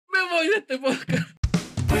voy de este podcast.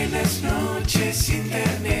 Buenas noches,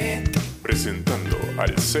 Internet. Presentando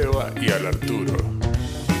al Seba y al Arturo.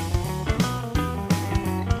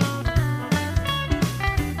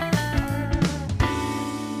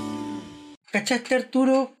 ¿Cachaste,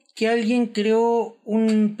 Arturo, que alguien creó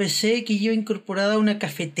un PC que lleva incorporada una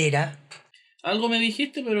cafetera? Algo me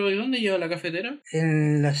dijiste, pero ¿y dónde lleva la cafetera?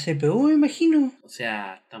 En la CPU, me imagino. O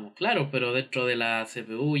sea, estamos claros, pero dentro de la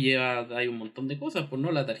CPU hay un montón de cosas, pues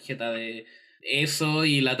no, la tarjeta de eso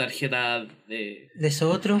y la tarjeta de ¿De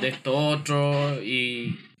eso otro? de esto otro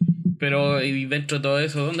pero y dentro de todo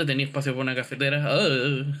eso, ¿dónde tenía espacio para una cafetera?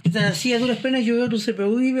 Así a duras penas yo veo tu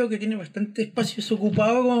CPU y veo que tiene bastante espacio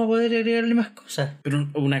desocupado como para poder agregarle más cosas. Pero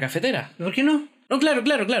una cafetera. ¿Por qué no? No, claro,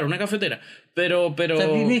 una cafetera. Pero... O sea,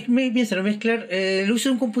 piénsalo, mezclar el uso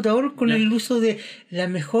de un computador con Ya. el uso de la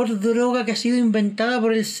mejor droga que ha sido inventada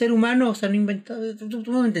por el ser humano. O sea, no inventada, tú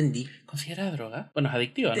no me entendí. ¿Considera droga? Bueno, es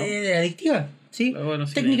adictiva, ¿no? Adictiva, sí. Bueno,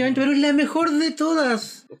 sí, Técnicamente, pero es la mejor de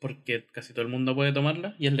todas. Porque casi todo el mundo puede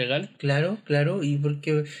tomarla y es legal. Claro, y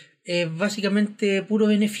porque es básicamente puro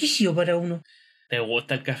beneficio para uno. ¿Te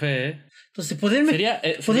gusta el café, eh? Entonces, poder Sería-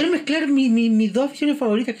 mezclar mis dos aficiones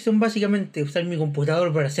favoritas, que son básicamente usar mi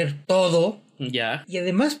computador para hacer todo, Ya. y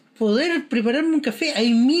además poder prepararme un café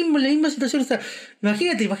ahí mismo, en la misma situación. O sea,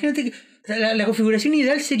 imagínate que la configuración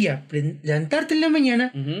ideal sería levantarte en la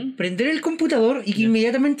mañana, Ujú. prender el computador y que Ya.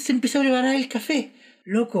 inmediatamente se empiece a preparar el café.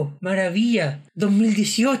 Loco, maravilla,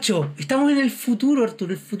 2018, estamos en el futuro,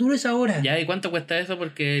 Arturo, el futuro es ahora. Ya, ¿y cuánto cuesta eso?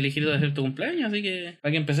 Porque elegir de hacer tu cumpleaños, así que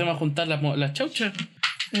para que empecemos a juntar las chauchas.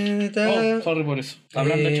 Oh, sorry por eso.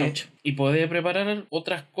 Hablando de chaucha. ¿Y podés preparar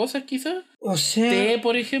otras cosas quizás? O sea, ¿Té,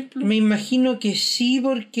 por ejemplo? me imagino que sí,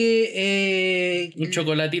 porque ¿Un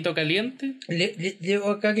chocolatito caliente? llevo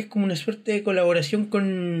acá que es como una suerte de colaboración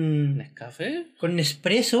con ¿Nescafé?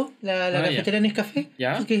 Nespresso, la Ya. cafetera Nescafé,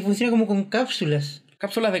 Ya. que funciona como con cápsulas.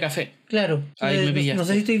 Cápsulas de café. Claro. Ahí me No pillaste.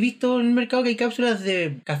 sé si estoy visto en el mercado que hay cápsulas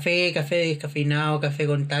de café descafeinado, café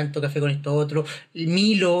con tanto, café con esto otro. El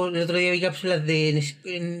Milo, el otro día vi cápsulas de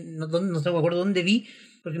no sé, me acuerdo dónde vi,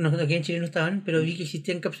 porque aquí en Chile no estaban, pero vi que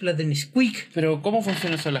existían cápsulas de Nesquik. Pero ¿cómo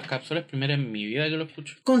funcionan eso de las cápsulas? Primera en mi vida que lo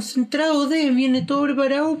escucho. Concentrado viene todo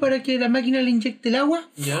preparado para que la máquina le inyecte el agua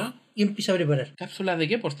 ¿Ya? y empieza a preparar. ¿Cápsulas de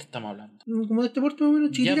qué porte estamos hablando? Como de este porte más o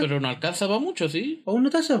menos Ya, chiquitita. pero no alcanza para mucho, ¿sí? O una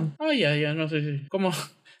taza. Ah, ya, no sé si. ¿Cómo?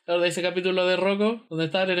 De ese capítulo de Rocco, donde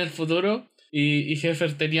estaban en el futuro y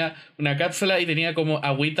Heffer tenía una cápsula y tenía como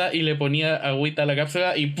agüita y le ponía agüita a la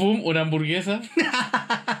cápsula y ¡pum! Una hamburguesa.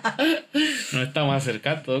 Nos estamos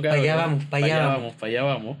acercando, cabrón. Para allá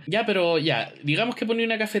vamos. Ya, pero ya, digamos que ponía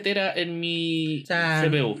una cafetera en mi O sea,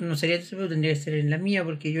 CPU. no sería tu CPU, tendría que ser en la mía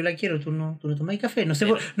porque yo la quiero, tú no tomáis café. No sé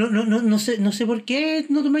no sé por qué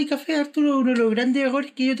no tomáis café, Arturo, uno de los grandes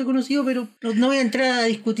errores que yo te he conocido, pero no voy a entrar a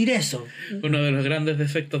discutir eso. Uno de los grandes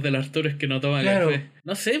defectos del Arturo es que no toma Claro. café.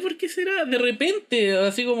 No sé por qué será, de repente,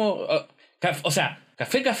 así como... o sea,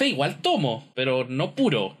 café igual tomo, pero no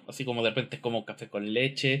puro. Así como de repente es como café con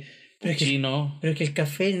leche, Pero es que- chino. Pero que el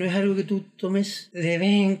café no es algo que tú tomes de vez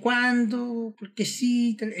en cuando, porque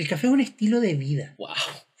sí, el café es un estilo de vida. Wow.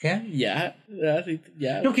 ¿Ya? Ya.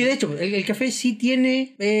 No, que de hecho, el café sí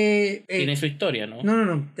tiene... Tiene su historia, ¿no? No.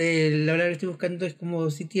 La verdad que estoy buscando es como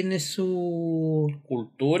si tiene su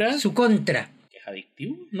Cultura, contra. que es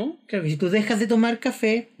adictivo, ¿no? Claro que si tú dejas de tomar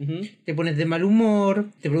café, Ujú. te pones de mal humor,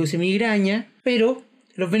 te produce migraña, pero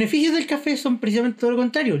los beneficios del café son precisamente todo lo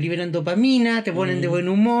contrario. Liberan dopamina, te ponen de buen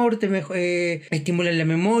humor, estimulan la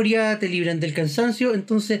memoria, te libran del cansancio.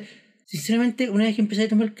 Entonces, sinceramente, una vez que empecé a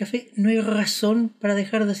tomar café, no hay razón para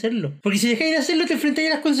dejar de hacerlo. Porque si dejáis de hacerlo, te enfrentáis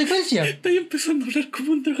a las consecuencias. Estoy empezando a hablar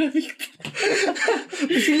como un drogadicto.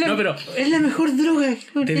 Pues es No, pero- es la mejor droga.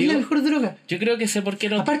 Te Es digo- la mejor droga. Yo creo que sé por qué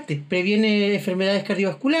no... Aparte, previene enfermedades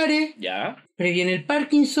cardiovasculares, Ya. previene el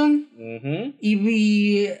Parkinson Ujú.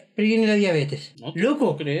 y previene la diabetes. No te Loco,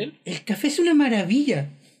 puedo creer. el café es una maravilla.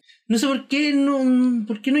 No sé por qué no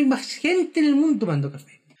hay más gente en el mundo tomando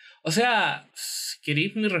café. O sea, si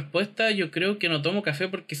queréis mi respuesta, yo creo que no tomo café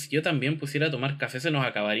porque si yo también pusiera a tomar café se nos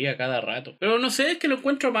acabaría cada rato. Pero no sé, es que lo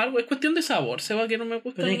encuentro amargo, es cuestión de sabor, se va que no me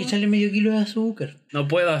gusta. Pero hay que ¿no? echarle medio kilo de azúcar. No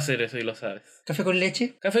puedo hacer eso y lo sabes. Café con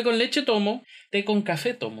leche. Café con leche tomo, té con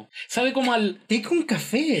café tomo. Sabe como Té con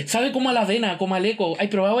café. a la avena, como al eco. ¿Has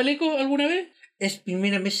probado el eco alguna vez? Es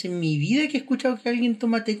primera vez en mi vida que he escuchado que alguien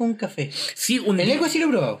toma té con café. Sí, un El eco sí lo he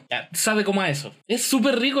probado. Ya, sabe como a eso. Es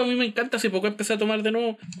súper rico, a mí me encanta. Hace poco empecé a tomar de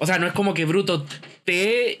nuevo. O sea, no es como que bruto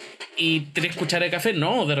té y 3 cucharadas de café.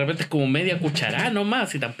 No, de repente es como media cucharada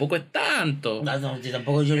nomás y tampoco es tanto. No, yo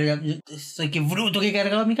tampoco yo soy que bruto que he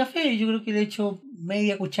cargado mi café. Yo creo que le he hecho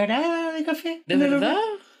media cucharada de café. ¿De verdad?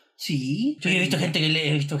 Sí. Yo he visto gente que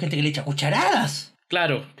le echa cucharadas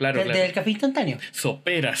Claro. del café instantáneo.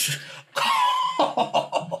 Soperas.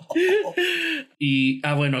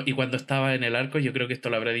 Bueno, y cuando estaba en el Arcos, yo creo que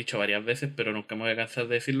esto lo habré dicho varias veces, pero nunca me voy a cansar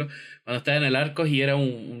de decirlo. Cuando estaba en el Arcos y era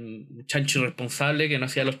un chancho irresponsable que no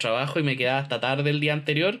hacía los trabajos y me quedaba hasta tarde el día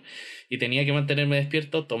anterior y tenía que mantenerme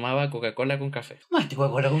despierto, tomaba Coca-Cola con café. ¿Tomaste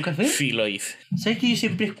Coca-Cola con café? Sí, lo hice. ¿Sabes que yo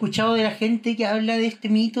siempre he escuchado de la gente que habla de este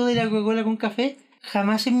mito de la Coca-Cola con café?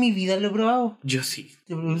 Jamás en mi vida lo he probado. Yo sí.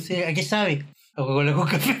 ¿A qué sabe? A Coca-Cola con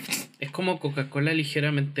café. Es como Coca-Cola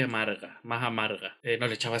ligeramente amarga, más amarga. No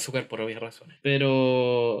le echaba azúcar por obvias razones.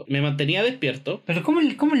 Pero me mantenía despierto. Pero ¿cómo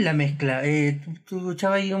es la mezcla? ¿Tú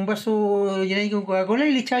echabas ahí un vaso llenado con Coca-Cola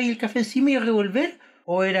y le echabas ahí el café encima y a revolver?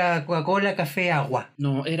 ¿O era Coca-Cola, café, agua?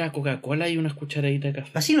 No, era Coca-Cola y unas cucharaditas de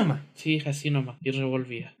café. Así nomás. Sí, así nomás. Y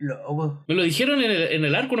revolvía. Loco. Me lo dijeron en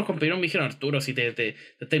el Arco, unos compañeros me dijeron, Arturo, si te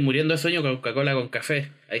estás muriendo de sueño con Coca-Cola con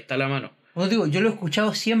café, ahí está la mano. Como digo, yo lo he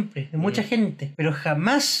escuchado siempre, de mucha gente, pero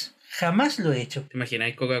jamás lo he hecho. ¿Te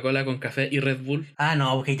imagináis Coca-Cola con café y Red Bull? Ah,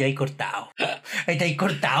 no, porque ahí te habéis cortado. Ahí te habéis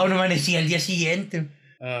cortado, no amanecía al día siguiente.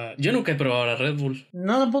 Yo nunca he probado la Red Bull.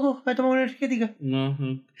 No, tampoco, he tomado una energética. No.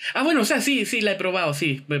 Bueno, o sea, sí, la he probado,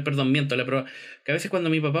 sí. Perdón, miento, la he probado. Que a veces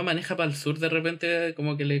cuando mi papá maneja para el sur, de repente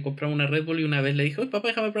como que le compraba una Red Bull y una vez le dijo, papá,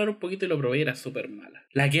 déjame probar un poquito y lo probé y era súper mala.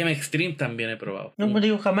 La Game Extreme también he probado. No, como te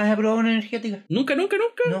digo, jamás he probado una energética. ¿Nunca?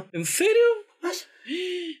 No. ¿En serio? ¿Más?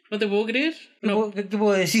 No te puedo creer. No. ¿Qué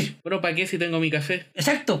puedo decir? Bueno, ¿para qué si tengo mi café?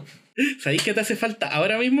 Exacto. ¿Sabéis qué te hace falta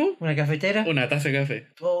ahora mismo? ¿Una cafetera? Una taza de café.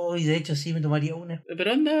 Oh, y de hecho sí, me tomaría una.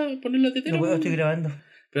 Pero anda, poner la tetera. No puedo, estoy grabando.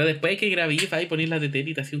 Pero después hay que grabar y poner la tetera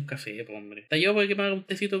y te hace un café, po, hombre. ¿Está yo porque me haga un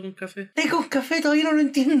tecito con café? ¿Té con café? Todavía no lo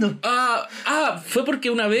entiendo. Fue porque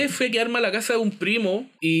una vez fui a quedarme a la casa de un primo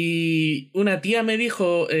y una tía me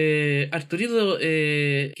dijo, Arturito,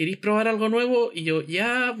 ¿queréis probar algo nuevo? Y yo,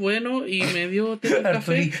 ya, bueno, y me dio té con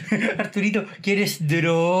café. Arturito, ¿quieres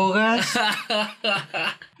drogas?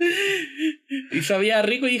 Y sabía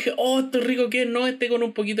rico y dije, esto es rico, ¿qué? No, con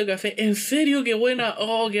un poquito de café. ¿En serio? ¡Qué buena!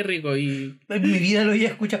 ¡Qué rico! Y... En mi vida lo había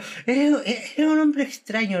escuchado. Eres un hombre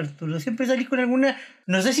extraño, Arturo. Siempre salís con alguna,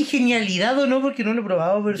 no sé si genialidad o no, porque no lo he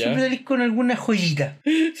probado, pero ¿Ya? siempre salís con alguna joyita.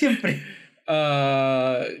 Siempre.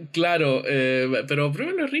 Claro, pero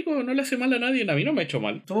pruébalo, es rico, no le hace mal a nadie. A mí no me ha hecho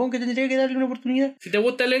mal. Supongo que tendría que darle una oportunidad. Si te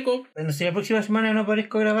gusta el eco, Bueno, si la próxima semana no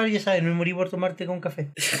aparezco a grabar, ya sabes, me morí por tomarte con café.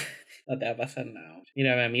 no te va a pasar nada.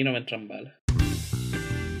 Mírame, a mí no me entran balas.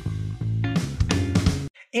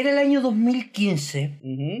 Era el año 2015,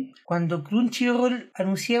 Uh-huh. cuando Crunchyroll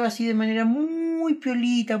anunciaba así de manera muy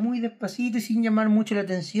piolita, muy despacito y sin llamar mucho la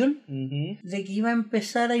atención, Uh-huh. de que iba a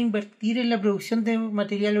empezar a invertir en la producción de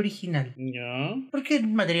material original. Ya. Porque el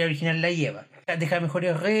material original la lleva. Deja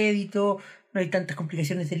mejores réditos, no hay tantas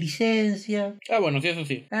complicaciones de licencia. Bueno, sí, eso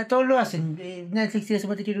sí. Todos lo hacen. Netflix tiene su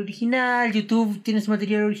material original, YouTube tiene su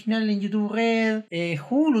material original en YouTube Red,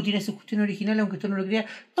 Hulu tiene su cuestión original, aunque esto no lo crea.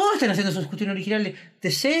 Todos están haciendo sus cuestiones originales.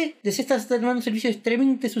 DC está tomando un servicio de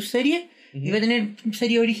streaming de sus series y va a tener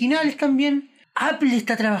series originales también. Apple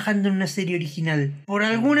está trabajando en una serie original. Por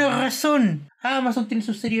alguna razón. Amazon tiene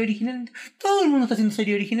su serie original. Todo el mundo está haciendo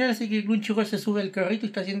serie original, así que Crunchyroll se sube al carrito y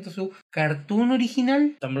está haciendo su cartoon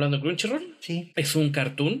original. ¿Estamos hablando de Crunchyroll? Sí. ¿Es un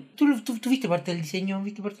cartoon? ¿Tú viste parte del diseño?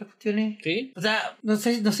 ¿Viste parte de las cuestiones? Sí. O sea, no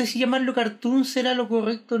sé si llamarlo cartoon será lo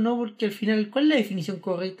correcto o no, porque al final, ¿cuál es la definición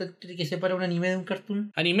correcta entre que separa un anime de un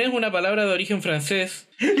cartoon? Anime es una palabra de origen francés.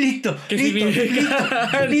 Listo, ¿Qué listo,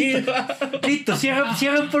 significa? listo,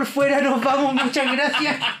 cierran por fuera, nos vamos, muchas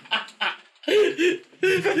gracias.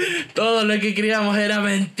 Todo lo que creíamos era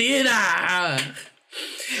mentira.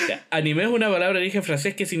 Ya, anime es una palabra de origen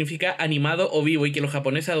francés que significa animado o vivo y que los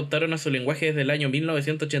japoneses adoptaron a su lenguaje desde el año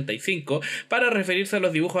 1985 para referirse a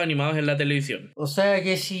los dibujos animados en la televisión. O sea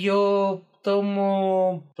que si yo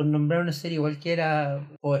tomo, por nombrar una serie cualquiera,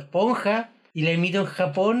 o Esponja, y la emito en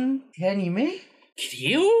Japón, ¿es anime?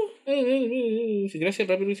 ¿Creo? Gracias al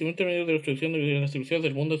rápido crecimiento de la destrucción de las distribuciones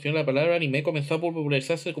del mundo, sino la palabra anime comenzó a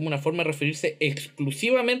popularizarse como una forma de referirse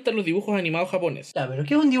exclusivamente a los dibujos animados japoneses. Ya, pero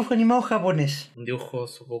 ¿qué es un dibujo animado japonés? Un dibujo,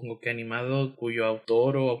 supongo que animado, cuyo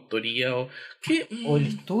autor o autoría o... ¿Qué? ¿O el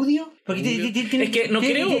estudio? Porque Es que no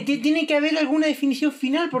creo. Tiene que haber alguna definición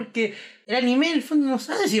final, porque el anime en el fondo no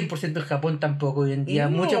se hace 100% en Japón tampoco hoy en día.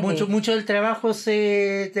 No, Mucho del trabajo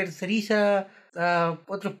se terceriza a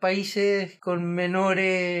otros países con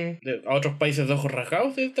menores... ¿A otros países de ojos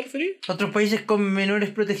rasgados te referís? Otros países con menores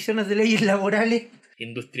protecciones de leyes laborales.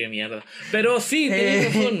 Industria mierda. Pero sí,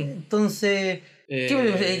 tenés razón. Entonces, ¿qué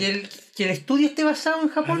podemos decir? ¿Que el estudio esté basado en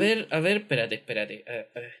Japón? A ver, espérate.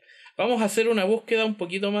 Vamos a hacer una búsqueda un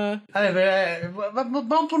poquito más... A ver,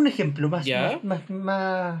 vamos por un ejemplo más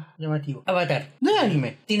llamativo. Avatar. No es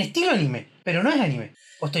anime. Tiene estilo anime, pero no es anime.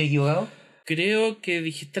 ¿O estoy equivocado? Creo que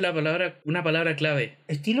dijiste una palabra clave.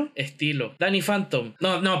 ¿Estilo? Estilo. Danny Phantom.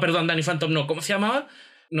 No, perdón, Danny Phantom no. ¿Cómo se llamaba?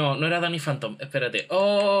 No era Danny Phantom. Espérate.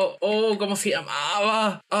 ¿Cómo se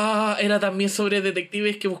llamaba? Era también sobre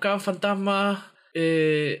detectives que buscaban fantasmas.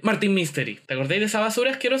 Martin Mystery. ¿Te acordáis de esa basura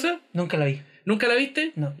asquerosa? Nunca la vi. ¿Nunca la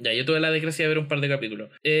viste? No. Ya, yo tuve la desgracia de ver un par de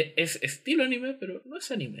capítulos. Es estilo anime, pero no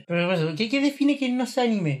es anime. Pero, ¿qué define que no es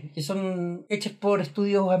anime? ¿Que son hechos por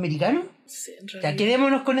estudios americanos? Sí, en Ya, realidad.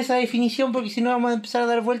 quedémonos con esa definición porque si no vamos a empezar a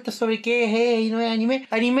dar vueltas sobre qué es y no es anime.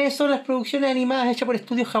 Anime son las producciones animadas hechas por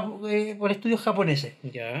estudios japoneses.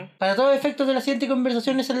 Ya. Para todos los efectos de la siguiente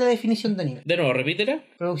conversación, esa es la definición de anime. De nuevo, repítela.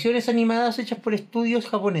 Producciones animadas hechas por estudios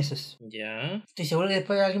japoneses. Ya. Estoy seguro que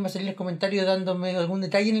después alguien va a salir en los comentarios dándome algún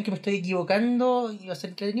detalle en el que me estoy equivocando y va a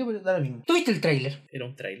ser entretenido, pero da lo mismo. ¿Tú viste el tráiler? ¿Era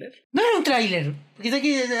un tráiler? No era un tráiler. Porque sé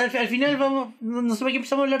que al final vamos, no sé por qué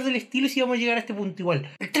empezamos a hablar del estilo y si vamos a llegar a este punto igual.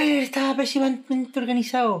 El tráiler estaba pésimamente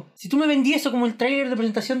organizado. Si tú me vendías eso como el tráiler de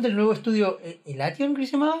presentación del nuevo estudio Elation, ¿qué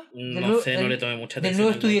se llamaba? No sé, no le tomé mucha atención. Del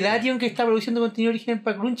nuevo estudio Elation que está produciendo contenido original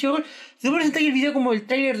para Crunchyroll. Si tú presentas el video como el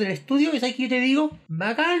tráiler del estudio, ¿sabes qué yo te digo?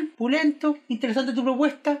 Bacán, pulento, interesante tu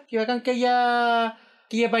propuesta. Que bacán que haya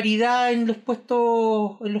paridad en los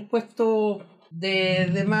puestos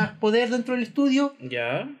de más poder dentro del estudio.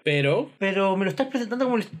 Ya, pero me lo estás presentando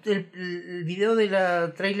como el video de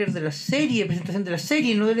la tráiler de la serie, presentación de la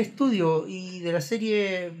serie, no del estudio. Y de la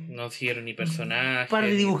serie no hicieron ni personajes, un par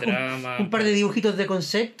de dibujos, ni trama. un par de dibujitos de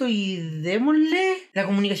concepto y démosle. La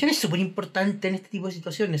comunicación es súper importante en este tipo de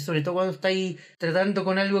situaciones, sobre todo cuando estáis tratando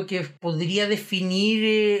con algo que podría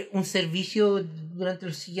definir un servicio durante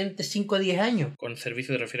los siguientes 5 a 10 años. ¿Con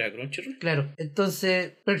servicio te refieres a Crunchyroll? Claro,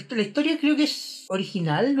 entonces, pero la historia creo que es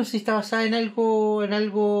original, no sé si está basada en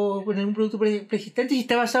un producto preexistente. Si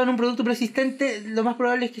está basado en un producto preexistente, lo más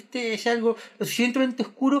probable es que sea algo lo suficientemente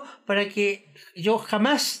oscuro para que yo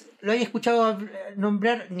jamás lo haya escuchado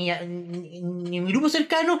nombrar ni en mi grupo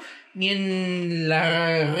cercano, ni en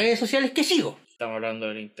las redes sociales que sigo. Estamos hablando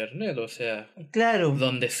del internet, o sea, Claro.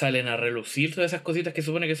 donde salen a relucir todas esas cositas que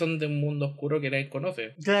supone que son de un mundo oscuro que nadie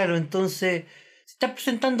conoce. Claro, entonces, si estás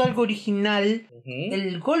presentando algo original,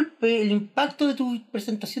 el golpe, el impacto de tu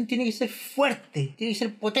presentación tiene que ser fuerte, tiene que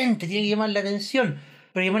ser potente, tiene que llamar la atención,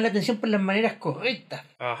 pero llamar la atención por las maneras correctas.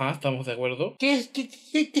 Ajá, estamos de acuerdo. ¿Qué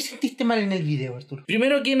sentiste mal en el video, Arturo?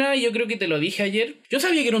 Primero que nada, yo creo que te lo dije ayer. Yo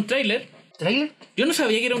sabía que era un tráiler. ¿Tráiler? Yo no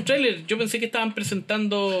sabía que era un tráiler. Yo pensé que estaban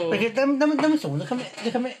presentando... Porque dame un segundo,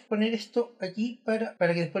 déjame poner esto aquí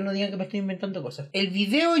para que después no digan que me estoy inventando cosas. El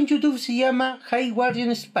video en YouTube se llama High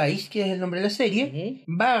Guardian Spice, que es el nombre de la serie,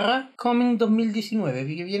 / Coming 2019.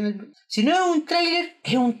 Que viene si no es un tráiler,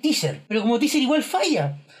 es un teaser. Pero como teaser igual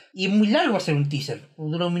falla. Y es muy largo hacer un teaser.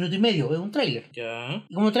 Dura 1 minuto y medio, es un tráiler. Ya.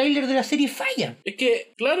 Y como tráiler de la serie falla. Es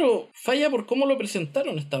que, claro, falla por cómo lo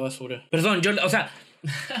presentaron esta basura. Perdón, o sea...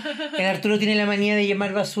 El Arturo tiene la manía de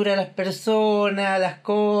llamar basura a las personas, a las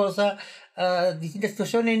cosas, a distintas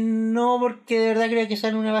situaciones, no porque de verdad crea que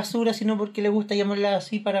sean una basura, sino porque le gusta llamarlas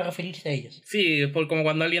así para referirse a ellas. Sí, es como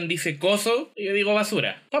cuando alguien dice coso, yo digo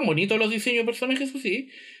basura. Están bonitos los diseños de personajes, eso sí,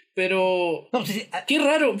 pero... No, sí, qué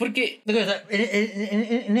raro, porque...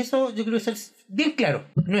 en eso yo creo que ser bien claro.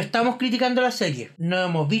 No estamos criticando la serie, no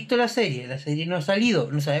hemos visto la serie no ha salido,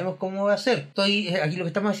 no sabemos cómo va a ser. Aquí lo que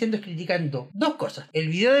estamos haciendo es criticando dos cosas: el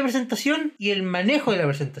video de presentación y el manejo de la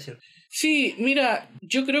presentación. Sí, mira,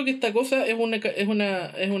 yo creo que esta cosa es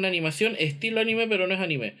una animación estilo anime, pero no es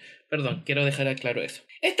anime. Perdón, quiero dejar claro eso.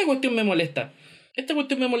 Esta cuestión me molesta.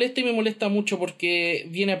 Y me molesta mucho porque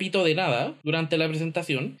viene a pito de nada durante la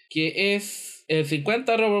presentación, que es el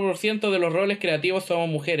 50% de los roles creativos somos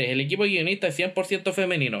mujeres, el equipo guionista es 100%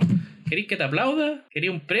 femenino. ¿Queréis que te aplauda?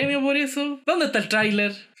 ¿Queréis un premio por eso? ¿Dónde está el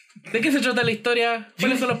tráiler? ¿De qué se trata la historia?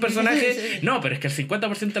 ¿Cuáles son los personajes? No, pero es que el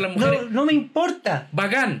 50% de las mujeres... No me importa.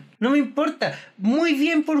 ¡Bacán! No me importa. Muy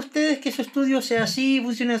bien por ustedes que su estudio sea así,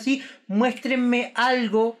 funcione así. Muéstrenme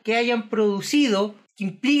algo que hayan producido que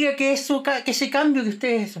implica que ese cambio que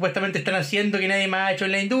ustedes supuestamente están haciendo, que nadie más ha hecho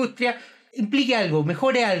en la industria, implique algo,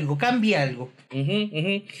 mejore algo, cambie algo.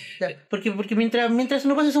 Porque mientras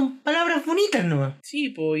no pase son palabras bonitas nomás. Sí,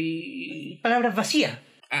 pues y... palabras vacías.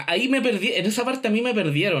 Ahí me perdí, en esa parte a mí me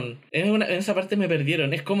perdieron. En esa parte me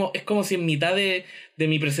perdieron. Es como si en mitad de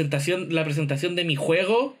mi presentación, la presentación de mi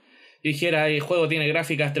juego, yo dijera, el juego tiene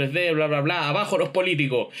gráficas 3D, bla bla bla, abajo los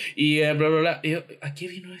políticos. Y bla bla bla. Y yo, ¿a qué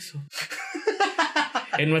vino eso?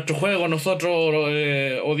 en nuestro juego nosotros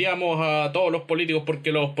odiamos a todos los políticos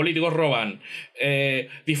porque los políticos roban.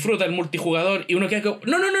 Disfruta el multijugador y uno queda como,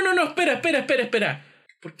 no, espera.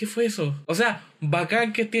 ¿Por qué fue eso? O sea,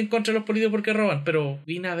 bacán que estén contra los políticos porque roban, pero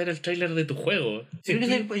vine a ver el tráiler de tu juego. Yo creo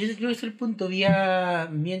que es el punto. Vi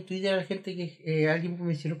en Twitter a la gente que alguien me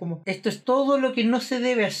mencionó como esto es todo lo que no se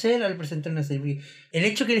debe hacer al presentar una serie. Porque el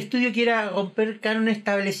hecho que el estudio quiera romper canon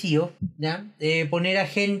establecido, ¿ya? Poner a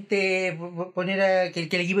gente, que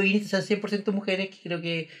el equipo de guionistas sean 100% mujeres, que creo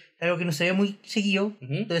que es algo que no se ve muy seguido.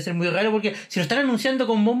 Debe ser muy raro porque si lo están anunciando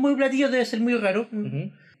con bombo y platillos debe ser muy raro.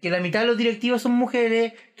 Que la mitad de los directivos son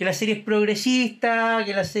mujeres, que la serie es progresista,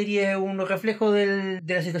 que la serie es un reflejo de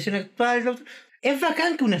la situación actual. Es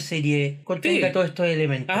bacán que una serie contenga todos estos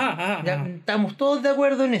elementos. Estamos todos de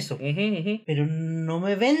acuerdo en eso. Pero no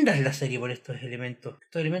me vendas la serie por estos elementos.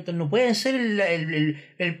 Estos elementos no pueden ser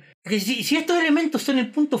porque si estos elementos son el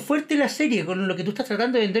punto fuerte de la serie, con lo que tú estás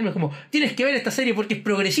tratando de venderme, como tienes que ver esta serie porque es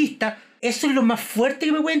progresista, ¿eso es lo más fuerte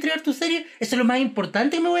que me puede entregar tu serie? ¿Eso es lo más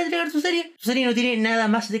importante que me puede entregar tu serie? ¿Tu serie no tiene nada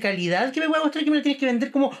más de calidad que me pueda mostrar que me la tienes que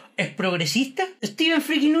vender como es progresista? Steven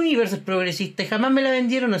freaking Universe es progresista y jamás me la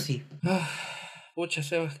vendieron así. Pucha,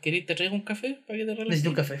 Sebas, ¿querés te traigo un café para que te relajes? Necesito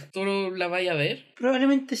un café. ¿Tú la vayas a ver?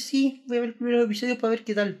 Probablemente sí. Voy a ver el primer episodio para ver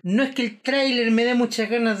qué tal. No es que el tráiler me dé muchas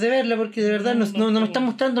ganas de verla, porque de verdad no me está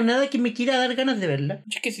mostrando nada que me quiera dar ganas de verla.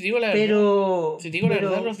 Es que si te digo la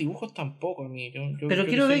verdad, los dibujos tampoco a mí. Pero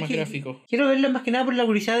quiero ver quiero verla más que nada por la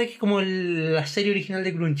curiosidad de que es como la serie original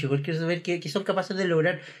de Crunchyroll. Quiero saber qué son capaces de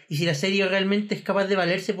lograr y si la serie realmente es capaz de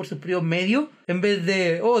valerse por sus propios medios en vez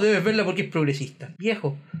de, debes verla porque es progresista.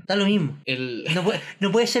 Viejo, da lo mismo.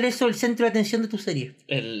 No puede ser eso el centro de atención de tu serie.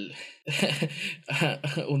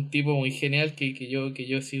 Un tipo muy genial que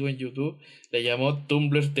yo sigo en YouTube le llamó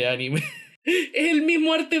Tumblr de anime. Es el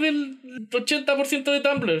mismo arte del 80% de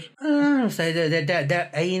Tumblr. O sea,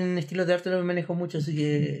 ahí en estilos de arte no me manejo mucho, así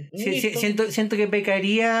que siento que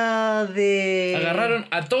pecaría de... Agarraron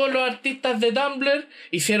a todos los artistas de Tumblr,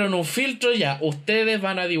 hicieron un filtro, ya, ustedes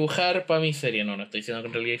van a dibujar para mi serie. No estoy diciendo que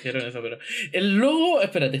en realidad hicieron eso, pero... El logo,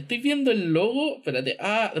 espérate, estoy viendo el logo,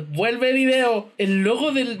 vuelve video. El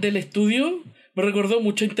logo del estudio me recordó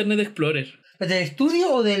mucho a Internet Explorer. ¿Del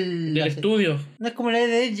estudio o del...? Del estudio. No es como la E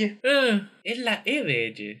de Edge. Es la E de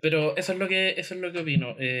Edge. Pero eso es lo que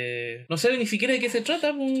opino. No sé ni siquiera de qué se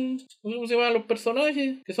trata. No sé cómo se llaman los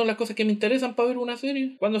personajes. Que son las cosas que me interesan para ver una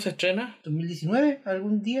serie. ¿Cuándo se estrena? ¿2019?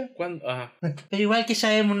 ¿Algún día? ¿Cuándo? Pero igual que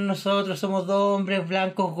sabemos nosotros, somos dos hombres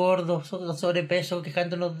blancos, gordos, con sobrepeso,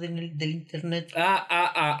 quejándonos del internet.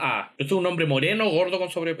 Yo soy un hombre moreno, gordo,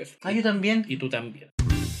 con sobrepeso. Yo también. Y tú también.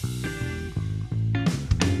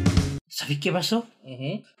 ¿Sabéis qué pasó?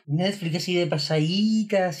 Netflix así de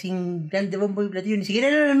pasadita, sin grande bombo y platillo, ni siquiera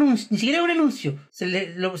era un anuncio. Se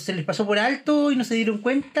les pasó por alto y no se dieron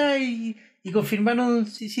cuenta y confirmaron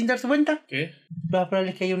sin darse cuenta. ¿Qué? Lo más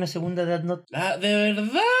probable es que haya una segunda Death Note. ¿De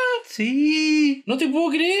verdad? Sí. ¿No te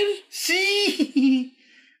puedo creer? Sí.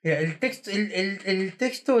 Mira, el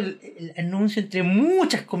texto, el anuncio entre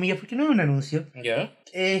muchas comillas, porque no es un anuncio. ¿Ya?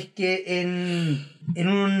 Es que en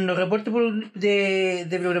un reporte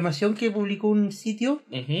de programación que publicó un sitio,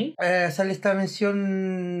 sale esta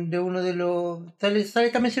mención de uno de los... Sale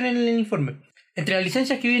esta mención en el informe. Entre las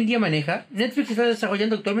licencias que hoy en día maneja, Netflix está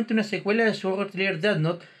desarrollando actualmente una secuela de su horror thriller Death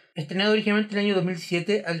Note, estrenado originalmente en el año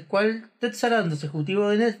 2017, al cual Ted Sarandos, ejecutivo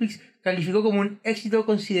de Netflix, calificó como un éxito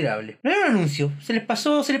considerable. No era un anuncio, se les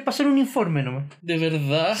pasó en un informe nomás. ¿De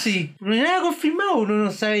verdad? Sí, no hay nada confirmado, uno no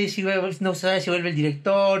sabe si vuelve el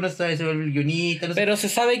director, no sabe si vuelve el guionista. Pero se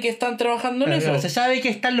sabe que están trabajando en eso. Se sabe que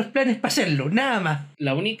están los planes para hacerlo, nada más.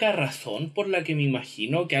 La única razón por la que me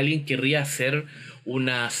imagino que alguien querría hacer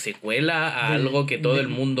una secuela a algo que todo el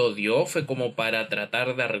mundo odió fue como para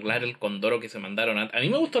tratar de arreglar el condoro que se mandaron antes. A mí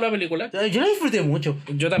me gustó la película. Yo la disfruté mucho.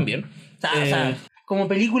 Yo también. O sea, como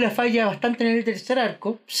película falla bastante en el tercer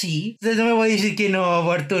arco, sí. No me voy a decir que no,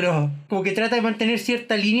 Arturo. Como que trata de mantener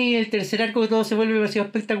cierta línea y en el tercer arco todo se vuelve demasiado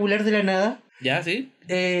espectacular de la nada. Ya, sí.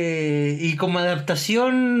 Y como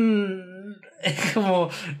adaptación, es como...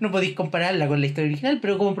 No podéis compararla con la historia original,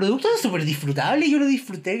 pero como producto es súper disfrutable. Yo lo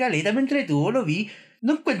disfruté, caleta, me entretuvo, lo vi.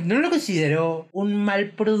 No lo considero un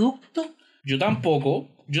mal producto. Yo tampoco.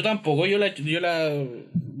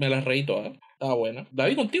 Me la reí toda. Estaba buena. La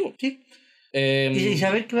vi contigo. Sí. Y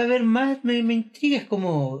saber que va a haber más me intriga, es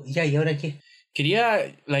como, ¿y ahora qué?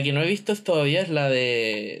 La que no he visto todavía es la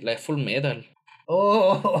de Full Metal.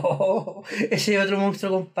 Ese otro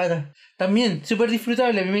monstruo con patas. También, súper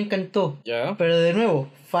disfrutable, a mí me encantó. ¿Ya? Pero de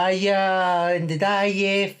nuevo, falla en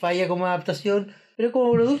detalle, falla como adaptación, pero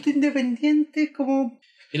como producto independiente, como...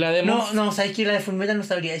 ¿Y la de Moff? No, sabes que la de Fullmetal no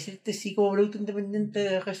sabría decirte si como producto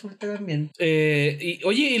independiente resulta también.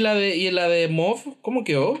 Oye, ¿y la de Moff? ¿Cómo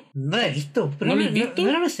quedó? No la he visto. Pero ¿No la has visto? ¿No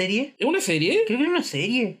era una serie? ¿Es una serie? Creo que era una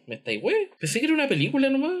serie. ¿Me estáis, güey? Pensé que era una película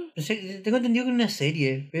nomás. Tengo entendido que era una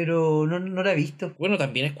serie, pero no la he visto. Bueno,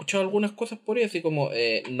 también he escuchado algunas cosas por ahí, así como,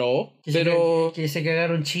 no, Que pero... que se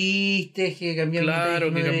cagaron chistes, que cambiaron...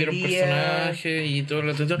 Claro, que cambiaron personajes y todo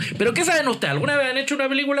lo otro. ¿Pero qué saben ustedes? ¿Alguna vez han hecho una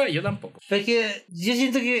película? Yo tampoco. Pero es que yo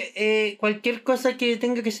siento que cualquier cosa que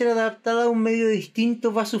tenga que ser adaptada a un medio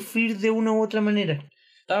distinto va a sufrir de una u otra manera.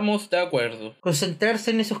 Estamos de acuerdo.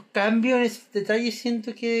 Concentrarse en esos cambios, en esos detalles,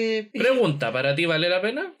 siento que... Pregunta, ¿para ti vale la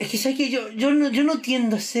pena? Es que sabes que yo no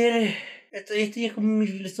tiendo a ser... Esto ya es como mi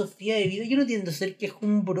filosofía de vida. Yo no tiendo a ser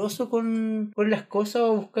quejumbroso con las cosas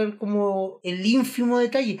o buscar como el ínfimo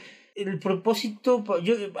detalle. El propósito,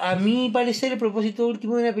 a mi parecer, el propósito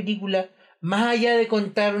último de una película, más allá de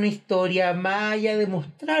contar una historia, más allá de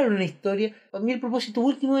mostrar una historia, para mí el propósito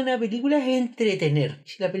último de una película es entretener.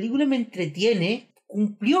 Si la película me entretiene,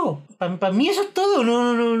 cumplió. Para mí eso es todo.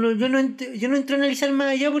 Yo no entro a analizar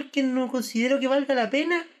más allá porque no considero que valga la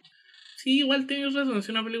pena. Sí, igual tienes razón,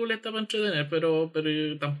 si una película está para entretener, pero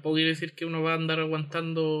tampoco quiere decir que uno va a andar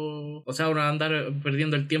aguantando, o sea, uno va a andar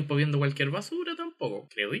perdiendo el tiempo viendo cualquier basura tampoco,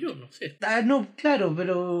 creo yo, no sé. No, claro,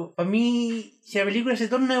 pero para mí, si la película se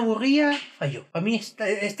torna aburrida, falló. Para mí es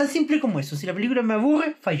tan simple como eso. Si la película me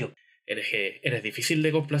aburre, falló. Eres difícil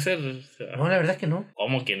de complacer. O sea, No, la verdad es que no.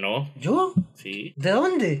 ¿cómo que no? ¿Yo? Sí. ¿De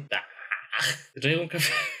dónde? ¿Te traigo un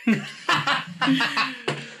café?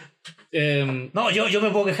 No, yo me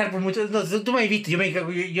puedo quejar por muchos... No, tú me has visto, yo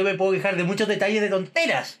me puedo quejar de muchos detalles de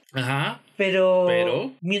tonteras. Ajá.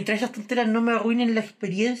 Pero mientras esas tonteras no me arruinen la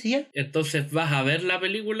experiencia... Entonces vas a ver la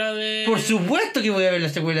película de... Por supuesto que voy a ver la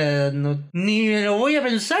secuela de Death Note. Ni me lo voy a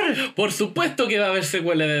pensar. Por supuesto que va a haber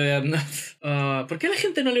secuela de Death Note. ¿Por qué a la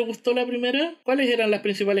gente no le gustó la primera? ¿Cuáles eran las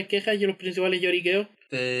principales quejas y los principales lloriqueos?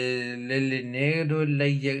 El L negro,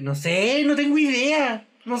 no sé, no tengo idea.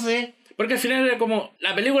 No sé. Porque al final era como,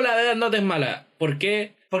 la película de Death Note es mala. ¿Por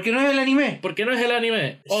qué? Porque no es el anime. Porque no es el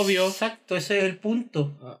anime, obvio. Exacto, ese es el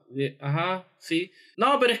punto. Ajá, sí.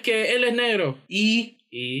 No, pero es que él es negro. Y...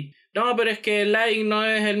 No, pero es que Light no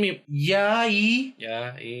es el mismo. Ya,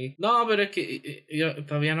 No, pero es que yo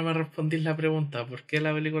todavía no me respondí la pregunta. ¿Por qué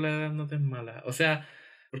la película de Death Note es mala? O sea,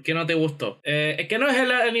 ¿por qué no te gustó? Es que no es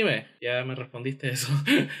el anime. Ya me respondiste eso.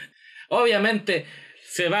 Obviamente...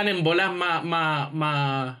 se van en bolas más...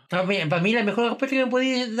 Para mí la mejor respuesta que me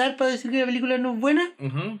podéis dar para decir que la película no es buena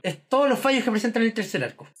es todos los fallos que presentan en el tercer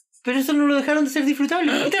arco. Pero eso no lo dejaron de ser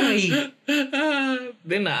disfrutable. ¿Por qué te reí?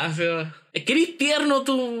 De nada, Seba. Es que eres tierno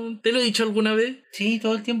tú. ¿Te lo he dicho alguna vez? Sí,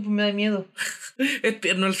 todo el tiempo me da miedo. Es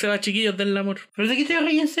tierno el Seba, chiquillos del amor. ¿Pero de qué te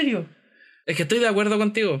reí en serio? Es que estoy de acuerdo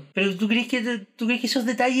contigo. ¿Pero tú crees que esos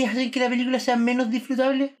detalles hacen que la película sea menos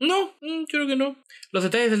disfrutable? No, creo que no. ¿Los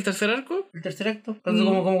detalles del tercer arco? ¿El tercer acto?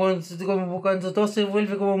 Cuando todo se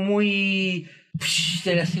vuelve como muy...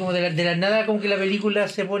 así como de la nada, como que la película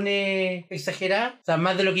se pone exagerada. O sea,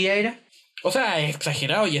 más de lo que ya era. O sea, es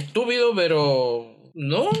exagerado y estúpido, pero...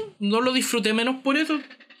 No lo disfruté menos por eso.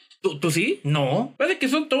 ¿Tú sí? No. Parece que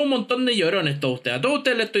son todo un montón de llorones todos ustedes. A todos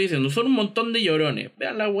ustedes les estoy diciendo, son un montón de llorones.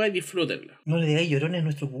 Vean la weá y disfrútenla. No le digáis llorones a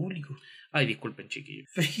nuestro público. Ay, disculpen, chiquillos.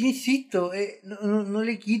 Pero es que insisto, no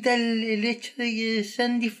le quita el hecho de que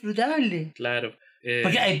sean disfrutables. Claro.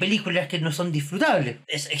 Porque hay películas que no son disfrutables.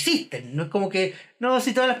 Existen. No es como que... No,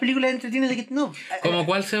 si todas las películas entretienen de que... No. ¿Como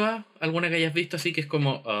cuál se va? ¿Alguna que hayas visto así que es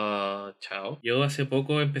como... chao. Yo hace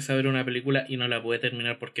poco empecé a ver una película y no la pude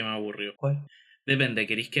terminar porque me aburrió. ¿Cuál? Depende,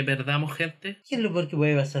 ¿queréis que perdamos gente? ¿Qué es lo peor que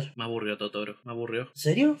puede pasar? Me aburrió Totoro, me aburrió. ¿En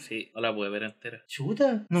serio? Sí, no la pude ver entera.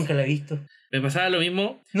 Chuta, nunca la he visto. Me pasaba lo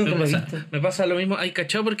mismo. Nunca la he visto. Me pasa lo mismo. Ay,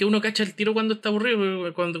 cachado, porque uno cacha el tiro cuando está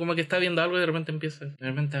aburrido, cuando como que está viendo algo y de repente empieza. De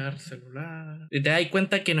repente agarra el celular. Y te das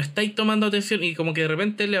cuenta que no estáis tomando atención y como que de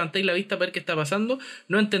repente levantáis la vista para ver qué está pasando.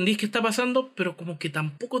 No entendís qué está pasando, pero como que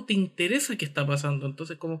tampoco te interesa qué está pasando.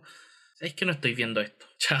 Entonces como, ¿sabéis que no estoy viendo esto?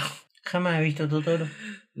 Chao. Jamás he visto Totoro.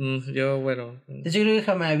 Yo, bueno. De hecho, creo que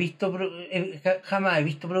jamás he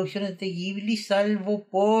visto producciones de Ghibli, salvo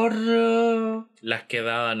por... Las que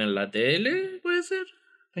daban en la tele, puede ser.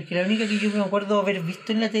 Es que la única que yo me acuerdo haber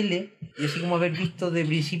visto en la tele, y así como haber visto de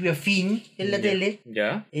principio a fin en la tele,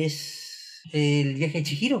 ¿Ya? es El viaje de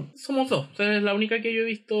Chihiro. Somos dos. O sea, es la única que yo he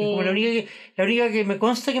visto. Es como la única que me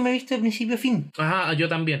consta que me he visto de principio a fin. Ajá, yo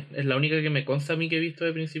también. Es la única que me consta a mí que he visto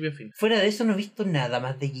de principio a fin. Fuera de eso no he visto nada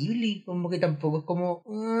más de Ghibli. Como que tampoco es como...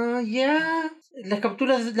 ya... Las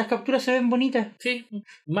capturas se ven bonitas. Sí,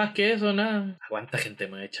 más que eso, nada. ¿Cuánta gente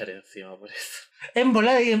me va a echar encima por eso? En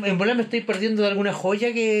volar me estoy perdiendo de alguna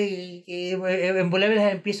joya que en volar me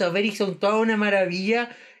las empiezo a ver y son toda una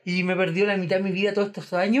maravilla y me perdió la mitad de mi vida todos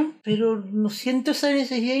estos años, pero no siento esa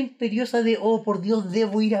necesidad imperiosa de, oh, por Dios,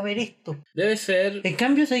 debo ir a ver esto. Debe ser... En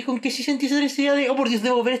cambio, ¿sabéis con qué sí sentí esa necesidad de, oh, por Dios,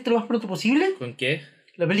 debo ver esto lo más pronto posible? ¿Con qué?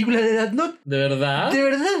 La película de Death Note. ¿De verdad? ¿De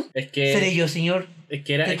verdad? Es que... Seré yo, señor. Es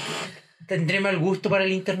que era... Tendré mal gusto para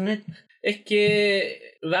el internet. Es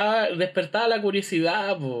que despertaba la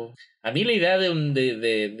curiosidad, po. A mí la idea de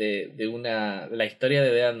la historia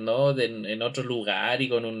de Death Note en otro lugar y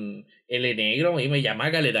con un L negro, a mí me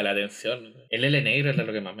llamaba caleta la atención. El L negro era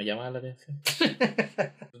lo que más me llamaba la atención.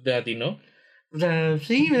 ¿De a ti no? O sea,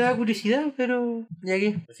 sí, me daba curiosidad, pero ya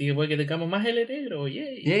que... Así que puede que tengamos más L negro,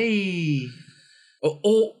 yay. Yay.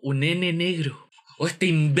 Un N negro. O este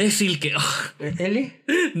imbécil que... ¿L?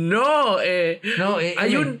 No, No,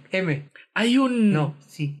 hay M. Hay un... No,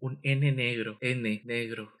 sí. Un N negro. N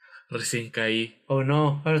negro. Recién caí. Oh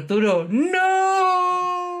no, Arturo, ¡no!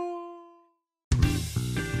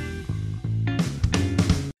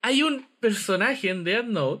 Hay un personaje en Death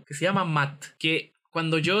Note que se llama Matt, que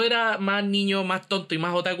cuando yo era más niño, más tonto y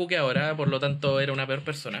más otaku que ahora, por lo tanto era una peor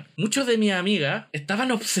persona, muchos de mis amigas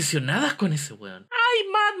estaban obsesionadas con ese weón. ¡Ay,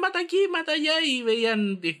 Matt, mata aquí, mata allá! Y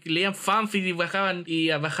leían fanfics y bajaban y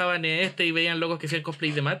veían locos que hacían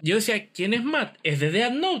cosplay de Matt. Yo decía, ¿quién es Matt? Es de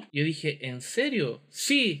Death Note. Yo dije, ¿en serio?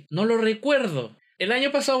 Sí, no lo recuerdo. El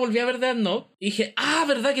año pasado volví a ver Death Note y dije,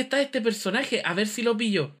 ¿verdad que está este personaje? A ver si lo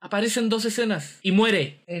pillo. Aparecen 2 escenas y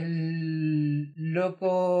muere. El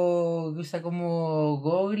loco que usa como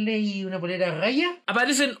gogle y una polera raya.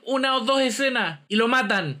 Aparecen 1 o 2 escenas y lo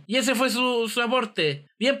matan. Y ese fue su aporte.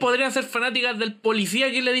 Bien, podrían ser fanáticas del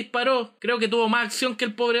policía que le disparó. Creo que tuvo más acción que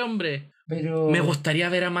el pobre hombre. Pero... Me gustaría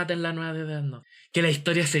ver a Matt en la nueva de Death Note. Que la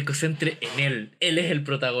historia se concentre en él. Él es el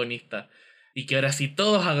protagonista. Y que ahora sí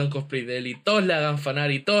todos hagan cosplay de él y todos le hagan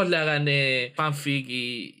fanar y todos le hagan fanfic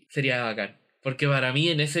y sería bacán. Porque para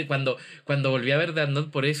mí cuando volví a ver Death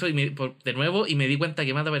Note por eso de nuevo y me di cuenta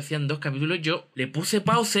que Matt aparecía en 2 capítulos, yo le puse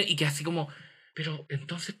pause y que así como, pero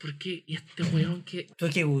entonces ¿por qué? ¿Y este weón que...? Tuve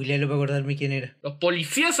que googlearlo para acordarme quién era. Los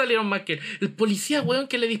policías salieron más que él. El policía weón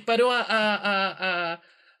que le disparó a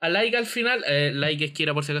Laika al final, Laika es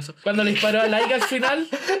Kira por si acaso. Cuando le disparó a Laika al final...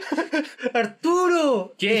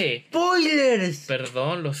 ¡Arturo! ¿Qué? ¡Spoilers!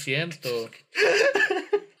 Perdón, lo siento.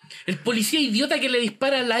 El policía idiota que le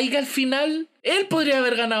dispara a Laika al final, él podría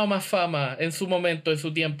haber ganado más fama en su momento, en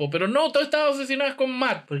su tiempo. Pero no, todos estaban obsesionados con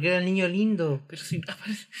Matt. Porque era niño lindo. Pero si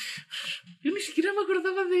aparece... Yo ni siquiera me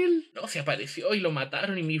acordaba de él. No, se apareció y lo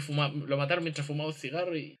mataron lo mataron mientras fumaba un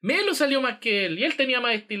cigarro y... Melo salió más que él y él tenía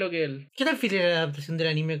más estilo que él. ¿Qué tal fiel era la adaptación del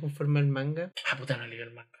anime conforme al manga? Puta, no leí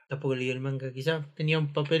el manga. Tampoco leí el manga, quizás tenía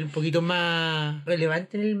un papel un poquito más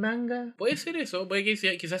relevante en el manga. Puede ser eso, puede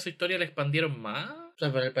que quizás su historia la expandieron más. O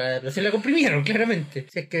sea, para se la comprimieron, claramente.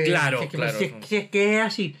 Si es que, claro. Si es que es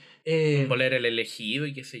así. Voler el elegido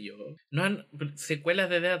y qué sé yo. No han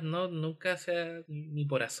secuelas de Death Note nunca sea ni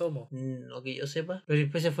por asomo. No que yo sepa. Pero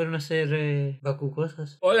después se fueron a hacer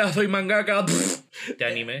Bakucosas. Hola, soy mangaka. Te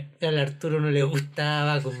animé. Al Arturo no le gusta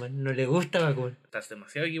Bakuman. No le gusta Bakuman. Estás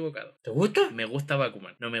demasiado equivocado. ¿Te gusta? Me gusta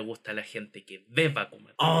Bakuman. No me gusta la gente que ve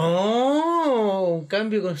Bakuman. ¡Oh! Un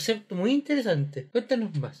cambio de concepto muy interesante.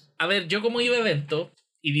 Cuéntanos más. A ver, yo como iba a evento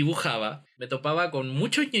y dibujaba, me topaba con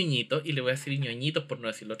muchos ñoñitos, y le voy a decir ñoñitos por no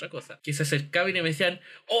decirle otra cosa, que se acercaban y me decían,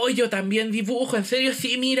 oh, yo también dibujo, ¿en serio?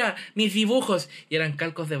 Sí, mira, mis dibujos. Y eran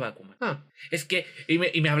calcos de Bakuman. Es que, y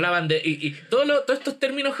me hablaban de, y todos estos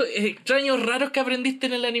términos extraños, raros que aprendiste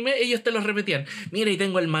en el anime, ellos te los repetían. Mira, y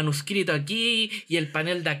tengo el manuscrito aquí, y el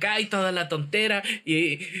panel de acá, y toda la tontera.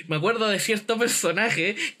 Y me acuerdo de cierto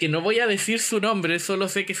personaje, que no voy a decir su nombre, solo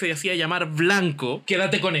sé que se hacía llamar Blanco.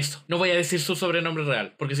 Quédate con eso, no voy a decir su sobrenombre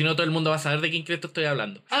real, porque si no todo el mundo va a saber de quién crees que estoy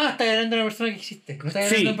hablando. Estás hablando de una persona que existe. No estás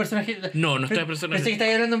hablando de un personaje. No estoy hablando de Pensé que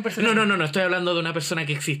estabas hablando de un personaje. No, estoy hablando de una persona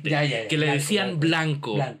que existe. Ya, que le decían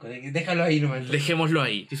Blanco. Déjalo ahí nomás. Dejémoslo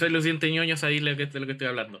ahí. Si soy lo siguiente ñoño, sabéis de lo que estoy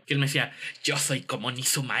hablando. Que él me decía, yo soy como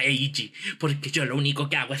Nizuma Eiji, porque yo lo único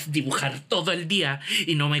que hago es dibujar todo el día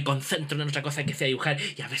y no me concentro en otra cosa que sea dibujar,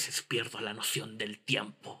 y a veces pierdo la noción del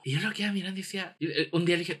tiempo. Y yo lo quedaba mirando y decía, un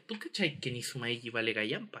día le dije, ¿tú cachai que Nizuma Eiji vale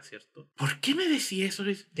gallampa, cierto? ¿Por qué me decís eso?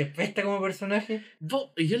 ¿Te presta como personaje?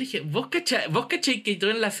 Y yo le dije, ¿vos cachai que tú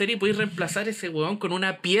en la serie podés reemplazar ese huevón con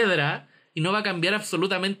una piedra y no va a cambiar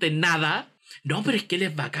absolutamente nada. No, pero es que él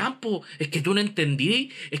es bacán, po. Es que tú no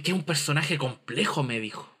entendí. Es que es un personaje complejo, me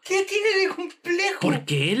dijo. ¿Qué tiene de complejo?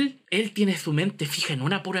 Porque él tiene su mente fija en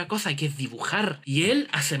una pura cosa, que es dibujar. Y él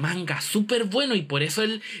hace manga súper bueno, y por eso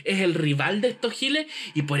él es el rival de estos giles,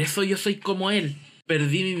 y por eso yo soy como él.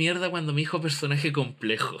 Perdí mi mierda cuando me dijo personaje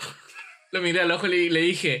complejo. Lo miré al ojo y le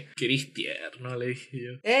dije, querís tierno, le dije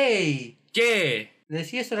yo. ¡Ey! ¿Qué? ¿Le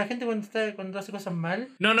decís eso a la gente cuando hace cosas mal?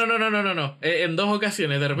 No. En dos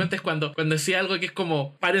ocasiones. De repente es cuando decía algo que es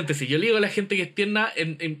como paréntesis. Yo le digo a la gente que es tierna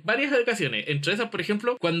en varias ocasiones. Entre esas, por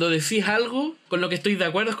ejemplo, cuando decís algo con lo que estoy de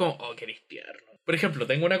acuerdo, es como, oh, que eres tierno. Por ejemplo,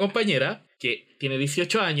 tengo una compañera que tiene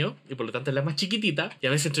 18 años y por lo tanto es la más chiquitita. Y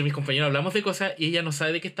a veces entre mis compañeros hablamos de cosas y ella no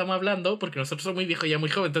sabe de qué estamos hablando porque nosotros somos muy viejos y ella muy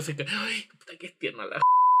joven. Entonces, ay, puta, que es tierna la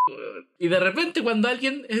y de repente cuando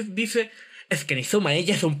alguien dice, es que Nizuma,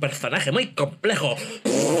 ella es un personaje muy complejo,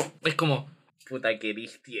 es como, puta que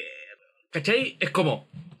eres tierno. ¿Cachai? Es como,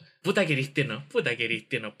 puta que eres tierno, puta que eres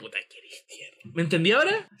tierno, puta que eres tierno. ¿Me entendí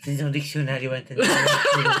ahora? Necesito un diccionario para entender.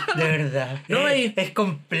 De verdad. No, es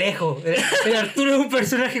complejo. El Arturo es un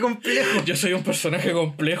personaje complejo. Yo soy un personaje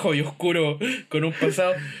complejo y oscuro con un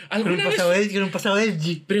pasado. Con un pasado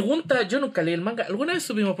edgy. Pregunta, yo nunca leí el manga. ¿Alguna vez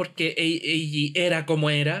supimos por qué Eiji era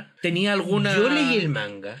como era? ¿Tenía alguna...? Yo leí el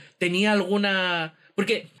manga. ¿Tenía alguna...?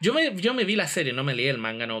 Porque yo me vi la serie, no me leí el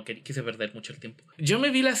manga, no quise perder mucho el tiempo. Yo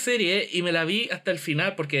me vi la serie y me la vi hasta el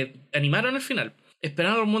final porque animaron el final.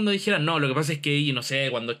 Esperaron que el mundo dijera, no, lo que pasa es que Eiji, no sé,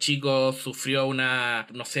 cuando chico sufrió una,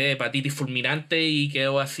 no sé, hepatitis fulminante y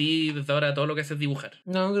quedó así, desde ahora todo lo que hace es dibujar.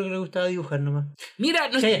 No, creo que le gustaba dibujar nomás. Mira,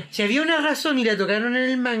 no si había una razón y la tocaron en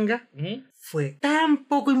el manga, fue tan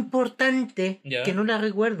poco importante que no la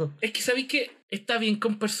recuerdo. Es que sabéis que está bien que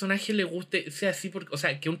un personaje le guste, sea así, porque, o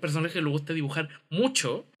sea, que un personaje le guste dibujar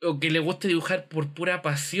mucho, o que le guste dibujar por pura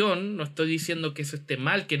pasión. No estoy diciendo que eso esté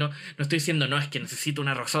mal, que no estoy diciendo, no, es que necesito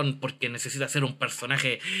una razón porque necesita ser un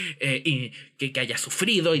personaje y que haya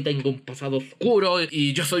sufrido y tenga un pasado oscuro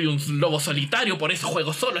y yo soy un lobo solitario, por eso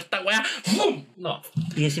juego solo esta weá. ¡Bum! No.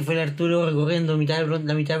 Y así fue el Arturo recorriendo la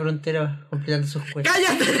mitad de frontera completando sus juegos.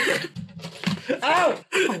 ¡Cállate! ¡Au!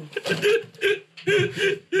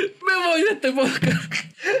 Me voy de este podcast.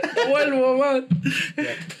 Vuelvo más.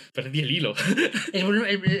 Perdí el hilo.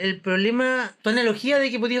 El problema, tu analogía de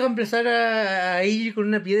que podías reemplazar a Eiji con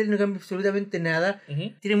una piedra y no cambia absolutamente nada,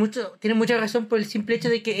 tiene mucha razón por el simple hecho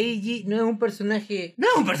de que Eiji no es un personaje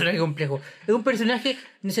complejo, es un personaje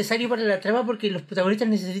necesario para la trama porque los protagonistas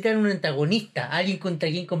necesitan un antagonista, alguien contra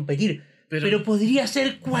quien competir. Pero podría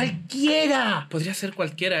ser cualquiera. Podría ser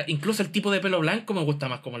cualquiera. Incluso el tipo de pelo blanco me gusta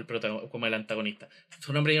más como el antagonista.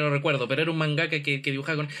 Su nombre yo no recuerdo, pero era un mangaka que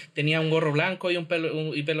dibujaba tenía un gorro blanco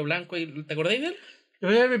y pelo blanco. ¿Te acordáis de él?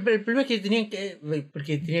 El problema es que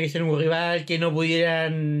porque tenía que ser un rival que no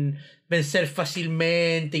pudieran vencer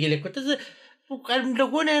fácilmente, que les costase. Los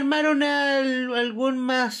buenos armaron al buen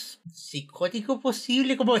más psicótico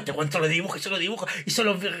posible, como este cuento lo dibuja y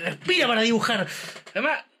solo respira para dibujar.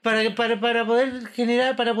 Además, para poder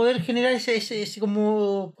generar ese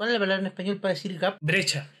como, ¿cuál es la palabra en español para decir gap?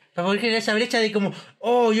 Brecha. Para poder generar esa brecha de como,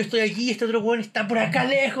 oh, yo estoy aquí, este otro weón está por acá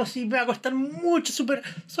lejos y me va a costar mucho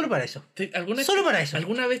solo para eso.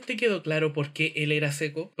 ¿Alguna vez te quedó claro por qué él era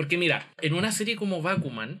seco? Porque mira, en una serie como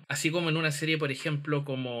Bakuman, así como en una serie, por ejemplo,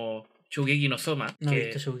 como Shogeki no Soma, no he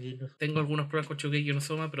visto Shogeki no. Tengo algunos problemas con Shogeki no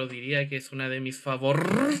Soma, pero diría que es una de mis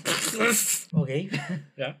favoritas. Ok.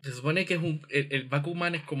 ¿Ya? Se supone que es el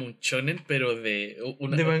Bakuman es como un shonen, pero de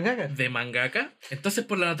mangaka. De mangaka. Entonces,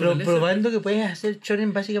 por la naturaleza. Pero probando que puedes hacer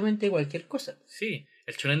shonen básicamente cualquier cosa. Sí.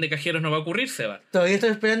 El shonen de cajeros no va a ocurrir, Seba. Todavía estoy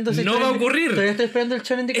esperando No va a ocurrir. Todavía estoy esperando el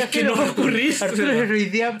shonen de cajeros. Es que no va a ocurrir. Arturo, es una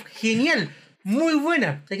idea genial. Muy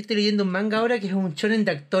buena. ¿Sabes que estoy leyendo un manga ahora que es un shonen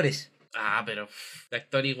de actores? Ah, pero de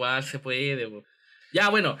actor igual se puede. Ya,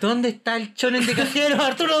 bueno. ¿Dónde está el shonen de cajeros,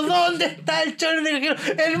 Arturo? ¿Dónde está el shonen de cajeros?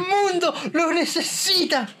 ¡El mundo lo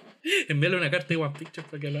necesita! Envíale una carta de One Pictures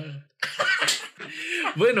para que lo haga.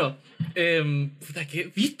 Bueno, puta,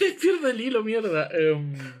 ¿qué? ¿Viste? Pierde el hilo, mierda.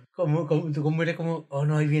 ¿Cómo era como? Oh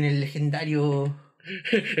no, ahí viene el legendario.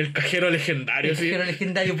 El cajero legendario, sí. El cajero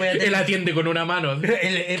legendario puede atender. Él atiende con una mano.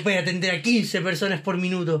 Él puede atender a 15 personas por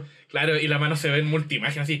minuto. Claro, y la mano se ve en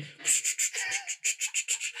multiimagen así.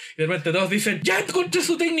 Y de repente todos dicen, ¡ya encontré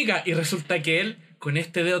su técnica! Y resulta que él, con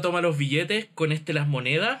este dedo toma los billetes, con este las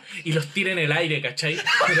monedas, y los tira en el aire, ¿cachai?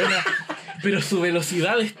 Pero su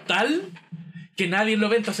velocidad es tal que nadie lo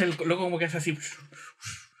ve, entonces el loco como que hace así.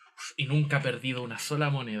 y nunca ha perdido una sola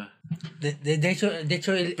moneda. De hecho,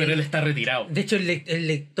 Pero él está retirado. de hecho el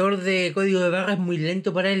lector de código de barra es muy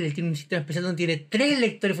lento para él. Él tiene un sistema especial donde tiene 3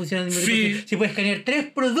 lectores funcionando al mismo Sí. tiempo. Se puede escanear 3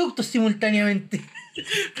 productos simultáneamente.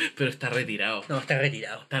 Pero está retirado. No, está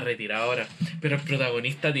retirado. Está retirado ahora. Pero el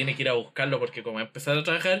protagonista tiene que ir a buscarlo porque como va a empezar a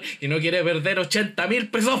trabajar y no quiere perder 80.000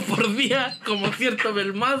 pesos por día, como cierto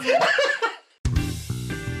pelmazo.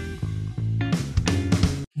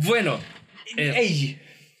 Bueno. Ey.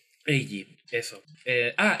 Eiji, eso.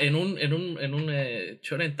 En un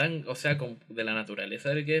shonen tan, o sea, de la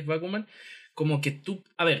naturaleza de que es Bakuman, como que tú,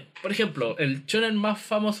 a ver, por ejemplo, el shonen más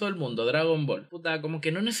famoso del mundo, Dragon Ball, puta, como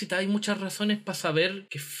que no necesitabais muchas razones para saber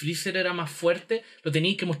que Freezer era más fuerte, lo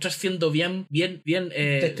teníais que mostrar siendo bien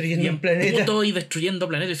Destruyendo bien un planeta. puto y destruyendo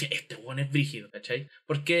planetas, y decía, este weón es brígido, ¿cachai?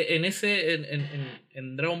 Porque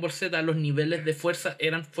en Dragon Ball Z los niveles de fuerza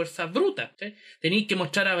eran fuerza bruta, ¿cachai? Teníais que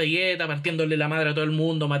mostrar a Vegeta partiéndole la madre a todo el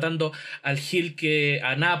mundo, matando al Gil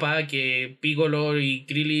a Nappa, que Piccolo y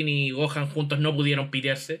Krillin y Gohan juntos no pudieron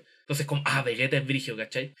pelearse. Entonces, como, Vegeta es brígido,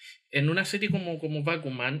 ¿cachai? En una serie como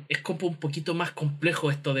Bakuman es como un poquito más complejo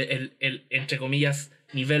esto de el entre comillas,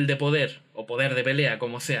 nivel de poder, o poder de pelea,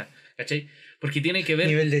 como sea, ¿cachai? Porque tiene que ver...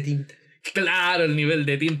 Nivel de tinta. Claro, el nivel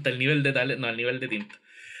de tinta, el nivel de talento... No, el nivel de tinta.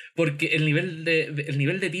 Porque el nivel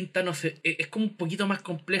de tinta, no sé, es como un poquito más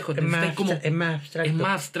complejo. Es más abstracto. Es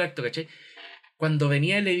más abstracto, ¿cachai? Cuando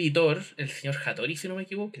venía el editor, el señor Hattori, si no me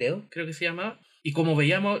equivoco, creo que se llamaba, y como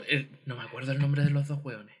veíamos, no me acuerdo el nombre de los dos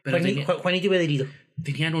hueones, pero Juanito y Pedrito.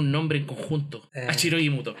 tenían un nombre en conjunto. Hachiro y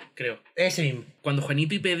Muto, creo. Ese mismo. Cuando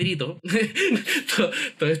Juanito y Pedrito,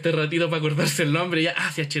 todo este ratito para acordarse el nombre, ya,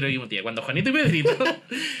 sí, Hachiro y Muto. Cuando Juanito y Pedrito, va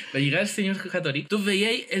a llegar el señor Hattori, tú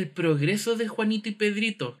veíais el progreso de Juanito y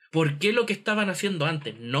Pedrito. ¿Por qué lo que estaban haciendo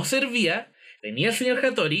antes no servía? Venía el señor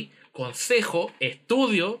Hattori, consejo,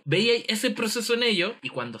 estudio, veía ese proceso en ellos, y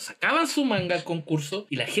cuando sacaban su manga al concurso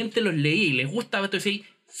y la gente los leía y les gustaba, tú decías,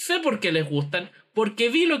 sé por qué les gustan, porque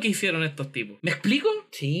vi lo que hicieron estos tipos. ¿Me explico?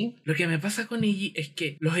 Sí. Lo que me pasa con Eiji es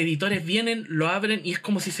que los editores vienen, lo abren y es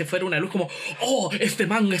como si se fuera una luz, como, ¡oh, este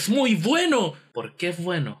manga es muy bueno! ¿Por qué es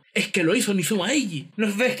bueno? Es que lo hizo Nizuma Eiji.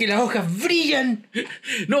 ¿No ves que las hojas brillan?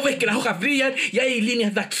 ¿No ves que las hojas brillan y hay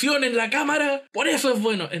líneas de acción en la cámara? Por eso es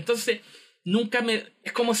bueno. Entonces...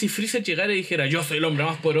 Es como si Freezer llegara y dijera, yo soy el hombre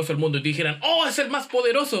más poderoso del mundo, y te dijeran, ¡oh, es el más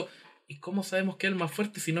poderoso! ¿Y cómo sabemos que es el más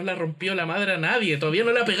fuerte si no le ha rompido la madre a nadie? Todavía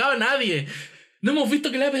no le ha pegado a nadie. No hemos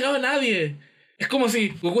visto que le ha pegado a nadie. Es como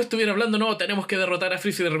si Goku estuviera hablando, no, tenemos que derrotar a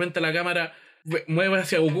Freezer, y de repente la cámara mueve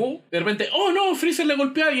hacia Goku, de repente, ¡oh no! Freezer le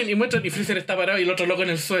golpea a alguien, y muestran y Freezer está parado y el otro loco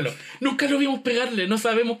en el suelo. Nunca lo vimos pegarle, no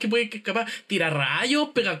sabemos qué puede, que es capaz, tira rayos,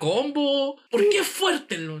 pega combo. ¿Por qué es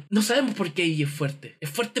fuerte? No sabemos por qué ella es fuerte.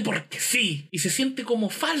 Es fuerte porque sí. Y se siente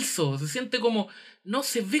como falso, se siente como... No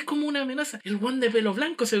se ve como una amenaza. El one de pelo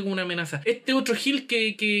blanco se ve como una amenaza. Este otro Gil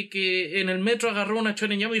que en el metro agarró una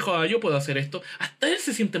Shonen Jump y dijo, yo puedo hacer esto. Hasta él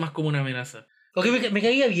se siente más como una amenaza. Porque me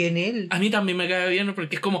caía bien él. A mí también me cae bien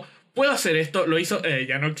porque es como... Puedo hacer esto, lo hizo,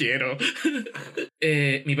 ya no quiero.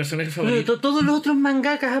 Mi personaje favorito. Todos los otros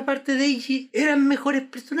mangakas, aparte de Eiji, eran mejores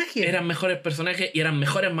personajes. Eran mejores personajes y eran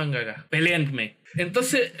mejores mangakas. Peleenme.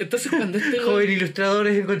 Entonces cuando este joven ilustrador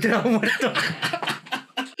es encontrado muerto.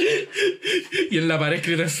 y en la pared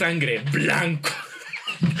escrito en sangre, blanco.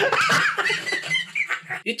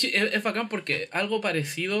 Y es bacán porque algo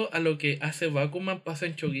parecido a lo que hace Bakuman pasa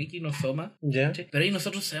en Shogeki no Soma. ¿Ya? Pero ahí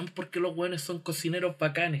nosotros sabemos por qué los buenos son cocineros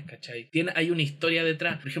bacanes, ¿cachai? Hay una historia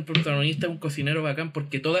detrás. Por ejemplo, el protagonista es un cocinero bacán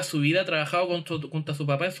porque toda su vida ha trabajado junto a su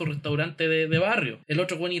papá en su restaurante de barrio. El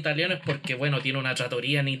otro buen italiano es porque, bueno, tiene una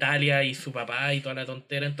trattoria en Italia y su papá y toda la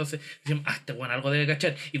tontera. Entonces decimos, este bueno algo debe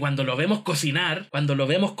cachar. Y cuando lo vemos cocinar, cuando lo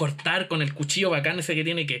vemos cortar con el cuchillo bacán ese que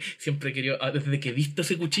tiene, que siempre quería, desde que he visto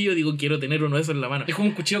ese cuchillo, digo, quiero tener uno de esos en la mano. Es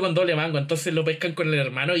como un cuchillo con doble mango, entonces lo pescan con el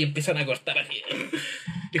hermano y empiezan a cortar así.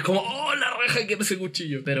 Y es como, ¡oh, la raja que ese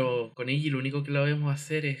cuchillo! Pero con Eiji lo único que lo vemos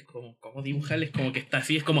hacer es como dibujarles, como que está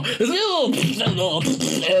así, es como...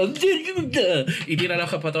 Y tira la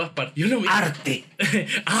hoja para todas partes. Yo lo ¡arte!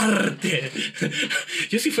 ¡Arte!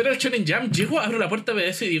 Yo si fuera el Shonen Jump, llego, abro la puerta de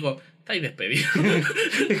BS y digo... Estáis despedido.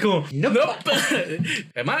 Es como, no.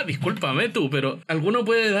 Además, discúlpame tú, pero alguno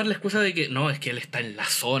puede dar la excusa de que no, es que él está en la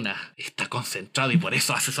zona, está concentrado y por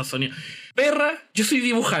eso hace esos sonidos. Perra, yo soy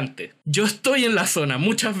dibujante. Yo estoy en la zona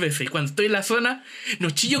muchas veces y cuando estoy en la zona no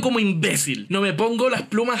chillo como imbécil. No me pongo las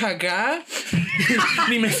plumas acá,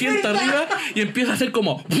 ni me siento arriba y empiezo a hacer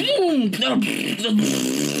como...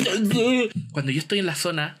 Cuando yo estoy en la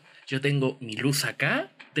zona, yo tengo mi luz acá,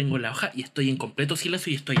 tengo la hoja y estoy en completo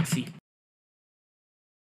silencio y estoy así.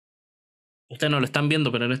 Ustedes no lo están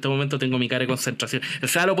viendo, pero en este momento tengo mi cara de concentración. El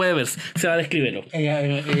Seba lo puede ver. Seba, descríbelo.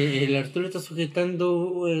 El Arturo está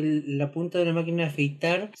sujetando la punta de una máquina de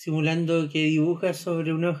afeitar, simulando que dibuja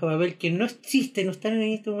sobre una hoja de papel que no existe, no está en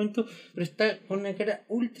este momento, pero está con una cara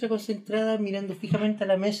ultra concentrada, mirando fijamente a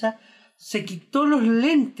la mesa. Se quitó los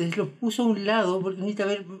lentes, los puso a un lado porque necesita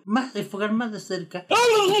ver más, enfocar más de cerca.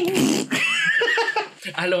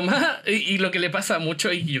 A lo más, y lo que le pasa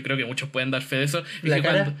mucho, y yo creo que muchos pueden dar fe de eso, es ¿La que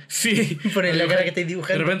cara? cuando, sí, Poner la cara que estáis de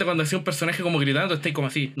dibujando. repente cuando hacía un personaje como gritando, estoy como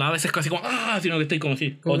así. No, a veces casi como, sino que estoy como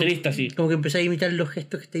así. O triste así. Como que empecé a imitar los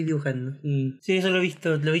gestos que estáis dibujando. Sí, eso lo he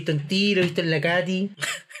visto en ti, lo he visto en la Katy.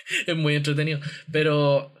 Es muy entretenido.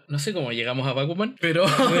 Pero no sé cómo llegamos a Bakuman, pero...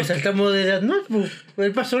 Porque saltamos de Death Note, pues,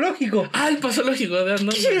 el paso lógico. el paso lógico de Death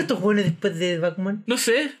Note. ¿Qué hicieron estos jóvenes después de Bakuman? No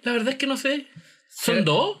sé, la verdad es que no sé. ¿Son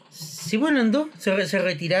dos? Sí, bueno, en dos. Se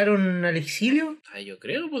retiraron al exilio. Yo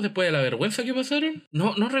creo, pues después de la vergüenza que pasaron.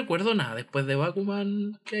 No recuerdo nada después de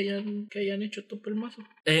Bakuman que hayan hecho estos pelmazos.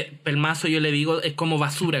 Pelmazo, yo le digo, es como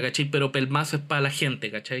basura, ¿cachai? Pero pelmazo es para la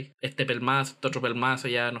gente, ¿cachai? Este pelmazo, este otro pelmazo,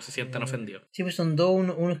 ya no se sientan ofendidos. Sí, pues son dos,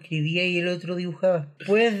 uno escribía y el otro dibujaba.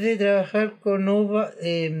 Después de trabajar con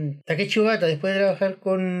Takeshi Obata, después de trabajar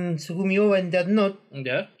con Tsugumi Oba en Death Note,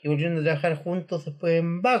 ¿Ya? y volvieron a trabajar juntos después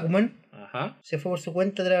en Bakuman, Ajá. se fue por su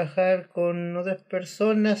cuenta a trabajar con otras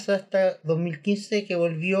personas hasta 2015, que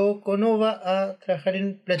volvió con Oba a trabajar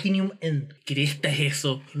en Platinum End. ¿Qué es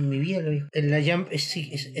eso? En mi vida lo vi. En la Jump es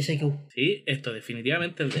SQ. Sí, esto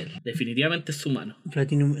definitivamente es de él. Definitivamente es su mano.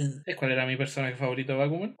 Platinum End. ¿Sabes cuál era mi personaje favorito de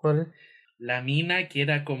Bakuman? ¿Cuál? La mina que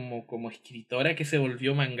era como escritora que se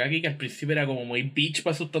volvió mangaka, que al principio era como muy bitch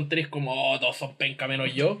para sus tonterías, como todos son penca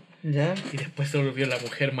menos yo. ¿Ya? Y después se volvió la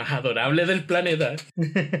mujer más adorable del planeta.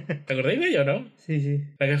 ¿Te acordáis de ello, no? Sí, sí.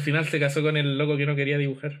 La que al final se casó con el loco que no quería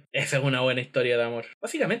dibujar. Esa es una buena historia de amor.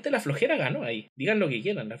 Básicamente la flojera ganó ahí. Digan lo que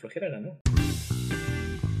quieran, la flojera ganó.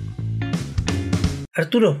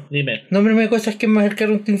 Arturo, Dime. nómbrame cosas que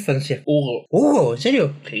marcaron tu infancia. Hugo. ¿Hugo? ¿En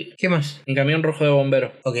serio? Sí. ¿Qué más? Un camión rojo de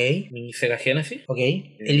bomberos. Ok, Mi Sega Genesis. ok.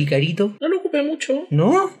 ¿El Icarito? No lo ocupé mucho.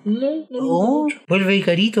 ¿No? No lo ocupé Oh, mucho. vuelve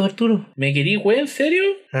Icarito, Arturo. ¿Me querí, güey? ¿En serio?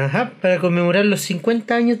 Ajá, para conmemorar los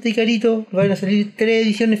 50 años de Icarito van a salir 3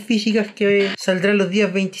 ediciones físicas que saldrán los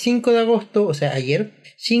días 25 de agosto, o sea, ayer,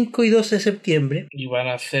 5 y 12 de septiembre. ¿Y van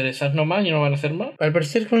a hacer esas nomás y no van a hacer más? Al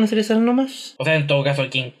parecer van a hacer esas nomás. O sea, en todo caso,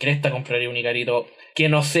 quien cresta compraría un Icarito que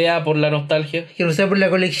no sea por la nostalgia, Que no sea por la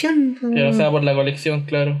colección. que no sea por la colección,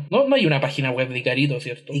 claro. No hay una página web de Icarito,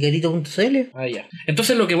 ¿cierto? Icarito.cl. Ah, ya.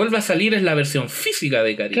 Entonces lo que vuelve a salir es la versión física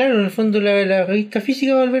de Icarito. Claro, en el fondo la revista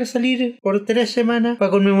física va a volver a salir por 3 semanas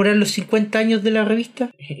para conmemorar los 50 años de la revista.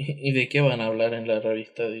 ¿Y de qué van a hablar en la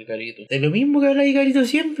revista de Icarito? De lo mismo que habla Icarito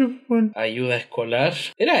siempre. Bueno. Ayuda escolar.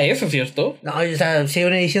 Era eso, ¿cierto? No, o sea, si es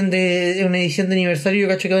una edición de aniversario, yo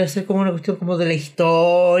cacho que va a ser como una cuestión como de la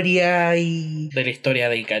historia y... De la historia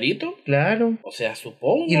de Icarito. Claro. O sea,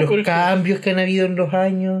 supongo. Y los pero es que- cambios que han habido en los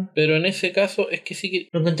años. Pero en ese caso es que sí que...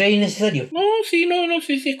 ¿Lo encontráis innecesario? No, sí,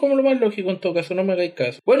 es como lo más lógico en todo caso, no me hagáis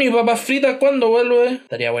caso. Bueno, ¿y papas fritas cuándo vuelve?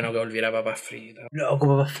 Estaría bueno que volviera papas fritas. Loco,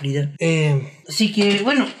 papas fritas. Así que,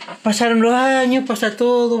 bueno, pasaron los años, pasa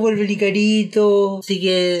todo, vuelve el Icarito. Así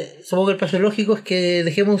que, supongo que el paso lógico es que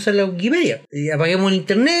dejemos de usar la Wikipedia. Y apaguemos el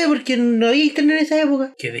internet porque no había internet en esa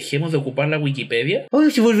época. ¿Que dejemos de ocupar la Wikipedia?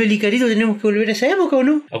 Oye, si vuelve el Icarito, tenemos que volver a esa época, ¿o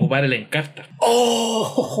no? A ocupar el Encarta.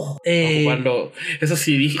 ¡Oh! A ocuparlo... Eso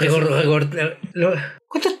sí dije... eso-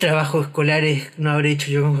 ¿Cuántos trabajos escolares no habré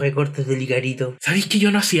hecho yo con recortes del Icarito? ¿Sabéis que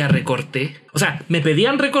yo no hacía recorte? O sea, me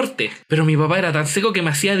pedían recorte, pero mi papá era tan seco que me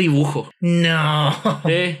hacía dibujo. No.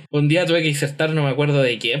 Un día tuve que insertar, no me acuerdo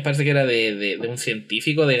de quién, parece que era de un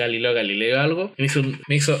científico, de Galileo Galilei o algo. Y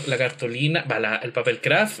me hizo la cartulina, el papel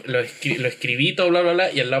craft, lo escribí todo, bla, bla,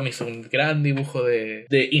 bla, y al lado me hizo un gran dibujo de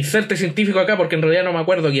inserte científico acá, porque en realidad no me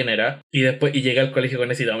acuerdo quién era. Y después llegué al colegio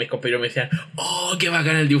con ese y todos mis compañeros me decían, oh, qué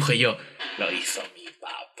bacán el dibujo. Y yo, lo hizo mi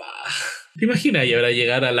papá. ¿Te imaginas? Y ahora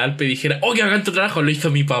llegar al Alpe y dijera, oh, qué bacán tu trabajo, lo hizo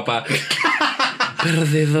mi papá.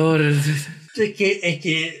 Perdedor. Es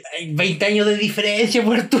que hay 20 años de diferencia,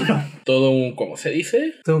 por Arturo. Todo un, ¿cómo se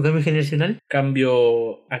dice? ¿Todo un cambio generacional?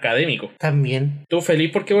 Cambio académico. También. ¿Tú feliz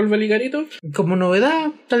porque vuelve el Icarito? Como novedad,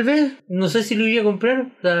 tal vez. No sé si lo iría a comprar.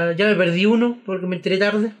 O sea, ya me perdí uno porque me enteré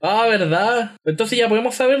tarde. Ah, ¿verdad? Entonces ya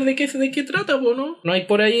podemos saber de qué trata, ¿no? ¿No hay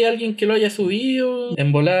por ahí alguien que lo haya subido?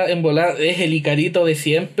 En volá es el Icarito de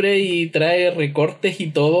siempre y trae recortes y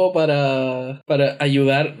todo para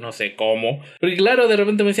ayudar, no sé cómo. Porque claro, de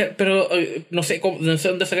repente me decía, pero no sé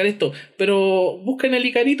dónde sacar esto, pero buscan el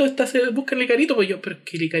Icarito, buscan el Icarito, pues yo, pero es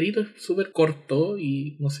que el Icarito es súper corto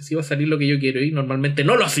y no sé si va a salir lo que yo quiero y normalmente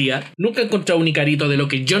no lo hacía. Nunca he encontrado un Icarito de lo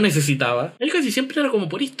que yo necesitaba. Él casi siempre era como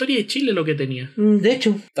por historia de Chile lo que tenía. De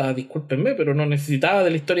hecho. Discúlpenme, pero no necesitaba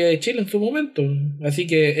de la historia de Chile en su momento. Así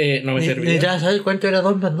que no me servía. ¿Necesitabas saber cuánto era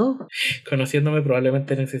 2 más 2? Conociéndome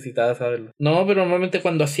probablemente necesitaba saberlo. No, pero normalmente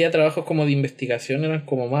cuando hacía trabajos como de investigación eran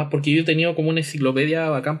como más, porque yo he tenido como una enciclopedia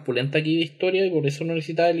bacán pulenta aquí de historia y por eso no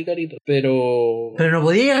necesitaba el Icarito. Pero no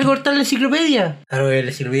podía recortar la enciclopedia. Claro que la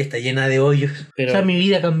enciclopedia está llena de hoyos. O sea, mi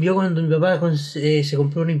vida cambió cuando mi papá se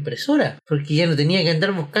compró una impresora, porque ya no tenía que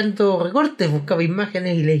andar buscando recortes, buscaba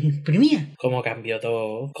imágenes y les imprimía. ¿Cómo cambió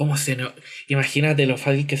todo? Imagínate lo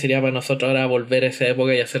fácil que sería para nosotros ahora volver a esa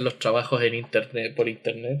época y hacer los trabajos en internet, por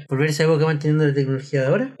internet. ¿Volver a esa época manteniendo la tecnología de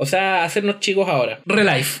ahora? O sea, hacernos chicos ahora.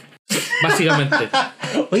 Relife. Básicamente.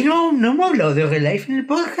 Hoy no hemos hablado de Relife en el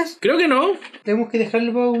podcast. Creo que no. Tenemos que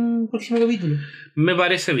dejarlo para un próximo capítulo. Me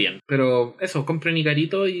parece bien, pero eso, compren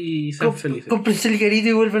Icarito y sean felices. Comprense el Icarito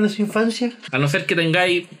y vuelvan a su infancia. A no ser que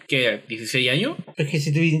tengáis, ¿qué? ¿16 años? Es que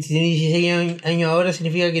si tenés 16 años ahora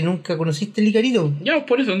significa que nunca conociste el Icarito. Ya,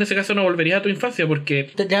 por eso, en ese caso no volverías a tu infancia, porque...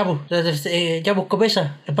 Ya, pues,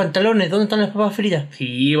 copesa, los pantalones, ¿dónde están las papas fritas?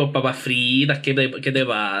 Sí, pues papas fritas, ¿qué te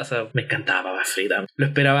pasa? Me encantaba papas fritas.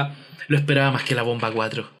 Lo esperaba más que la bomba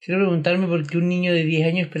 4. Quiero preguntarme por qué un niño de 10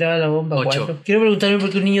 años esperaba la bomba 8. 4. Quiero preguntarme por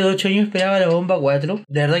qué un niño de 8 años esperaba la bomba 4.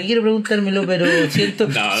 De verdad que quiero preguntármelo, pero siento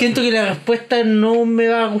que la respuesta no me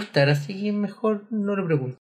va a gustar, así que mejor no lo pregunto.